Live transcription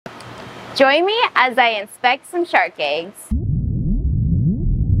Join me as I inspect some shark eggs.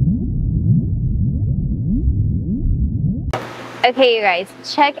 Okay, you guys,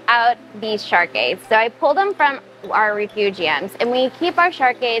 check out these shark eggs. So I pulled them from our refugiums, and we keep our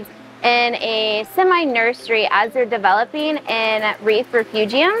shark eggs in a semi-nursery as they're developing in reef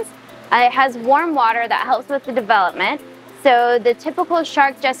refugiums. It has warm water that helps with the development. So the typical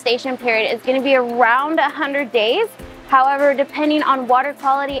shark gestation period is going to be around 100 days. However, depending on water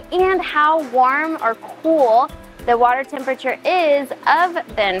quality and how warm or cool the water temperature is of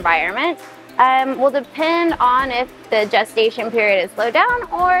the environment, will depend on if the gestation period is slowed down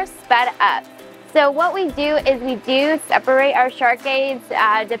or sped up. So what we do is we do separate our shark eggs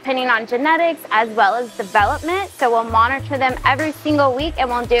depending on genetics as well as development. So we'll monitor them every single week, and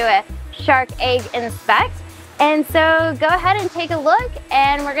we'll do a shark egg inspect. And so go ahead and take a look,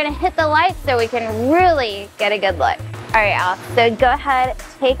 and we're gonna hit the light so we can really get a good look. All right, Al, so go ahead,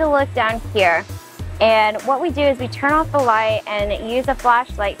 take a look down here. And what we do is we turn off the light and use a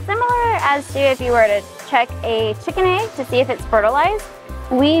flashlight, similar as to if you were to check a chicken egg to see if it's fertilized.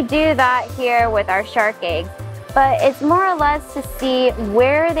 We do that here with our shark eggs, but it's more or less to see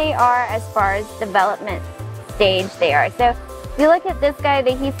where they are as far as development stage they are. So if you look at this guy,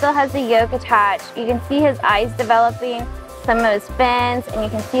 he still has the yolk attached. You can see his eyes developing, some of his fins, and you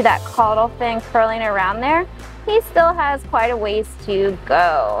can see that caudal fin curling around there. He still has quite a ways to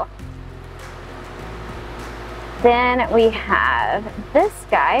go. Then we have this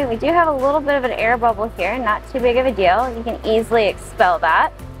guy. We do have a little bit of an air bubble here, not too big of a deal. You can easily expel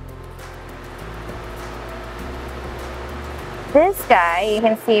that. This guy, you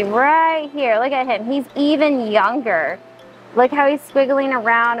can see right here, look at him. He's even younger. Look how he's squiggling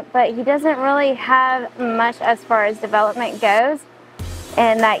around, but he doesn't really have much as far as development goes.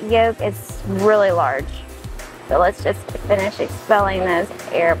 And that yolk is really large. So let's just finish expelling those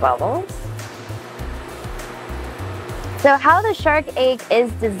air bubbles. So how the shark egg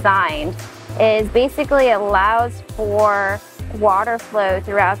is designed is basically allows for water flow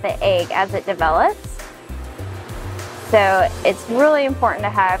throughout the egg as it develops. So it's really important to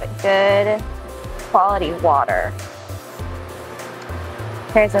have good quality water.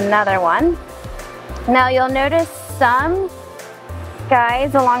 Here's another one. Now you'll notice some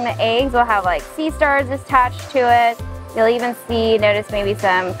guys along the eggs will have like sea stars attached to it. You'll even notice maybe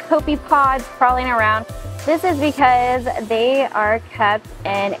some copepods crawling around. This is because they are kept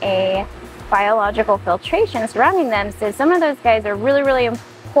in a biological filtration surrounding them. So some of those guys are really, really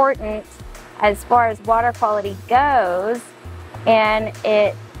important as far as water quality goes. And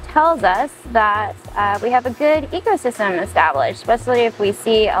it tells us that we have a good ecosystem established, especially if we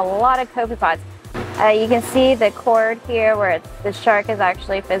see a lot of copepods. You can see the cord here where the shark is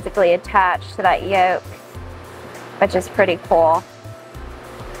actually physically attached to that yolk, which is pretty cool.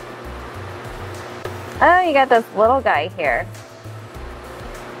 Oh, you got this little guy here.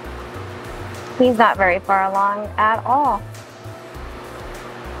 He's not very far along at all.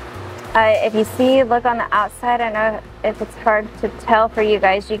 If you see, look on the outside, I know if it's hard to tell for you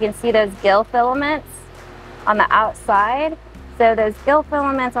guys, you can see those gill filaments on the outside. So those gill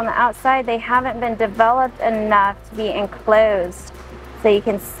filaments on the outside, they haven't been developed enough to be enclosed. So you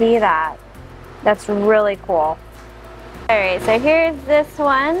can see that. That's really cool. All right, so here's this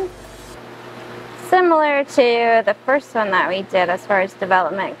one. Similar to the first one that we did as far as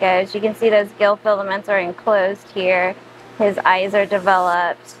development goes. You can see those gill filaments are enclosed here. His eyes are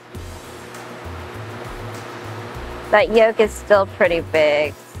developed. That yolk is still pretty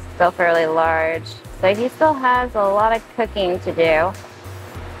big, still fairly large. So he still has a lot of cooking to do.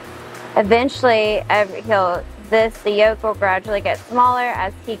 Eventually, the yolk will gradually get smaller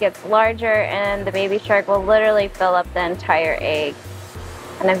as he gets larger, and the baby shark will literally fill up the entire egg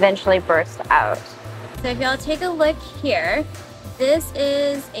and eventually burst out. So if y'all take a look here, this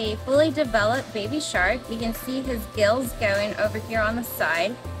is a fully developed baby shark. You can see his gills going over here on the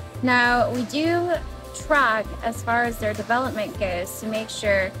side. Now we do track as far as their development goes to make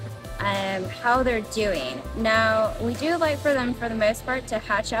sure how they're doing. Now we do like for them for the most part to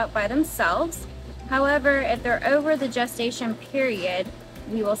hatch out by themselves. However, if they're over the gestation period,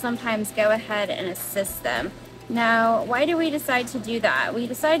 we will sometimes go ahead and assist them. Now, why do we decide to do that? We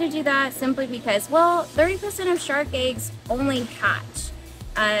decide to do that simply because, well, 30% of shark eggs only hatch,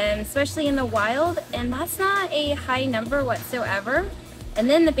 especially in the wild, and that's not a high number whatsoever. And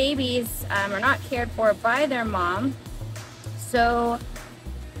then the babies are not cared for by their mom, so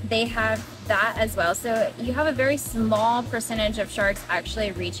they have that as well. So you have a very small percentage of sharks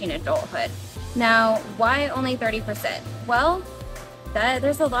actually reaching adulthood. Now, why only 30%? Well,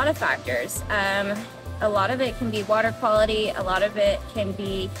 there's a lot of factors. A lot of it can be water quality, a lot of it can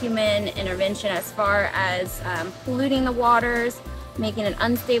be human intervention as far as polluting the waters, making an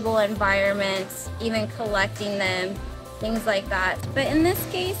unstable environment, even collecting them, things like that. But in this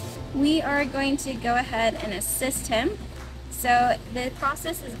case, we are going to go ahead and assist him. So the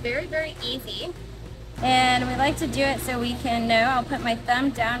process is very, very easy. And we like to do it so we can know. I'll put my thumb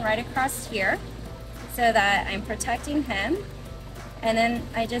down right across here so that I'm protecting him. And then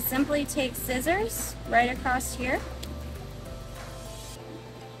I just simply take scissors right across here.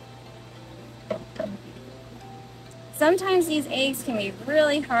 Sometimes these eggs can be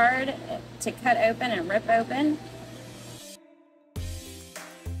really hard to cut open and rip open.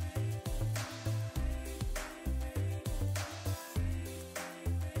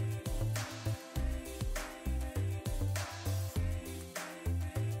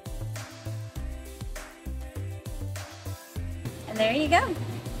 And there you go.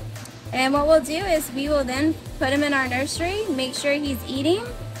 And what we'll do is we will then put him in our nursery, make sure he's eating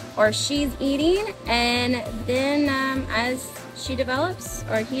or she's eating, and then as she develops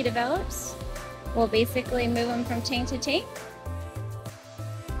or he develops, we'll basically move him from tank to tank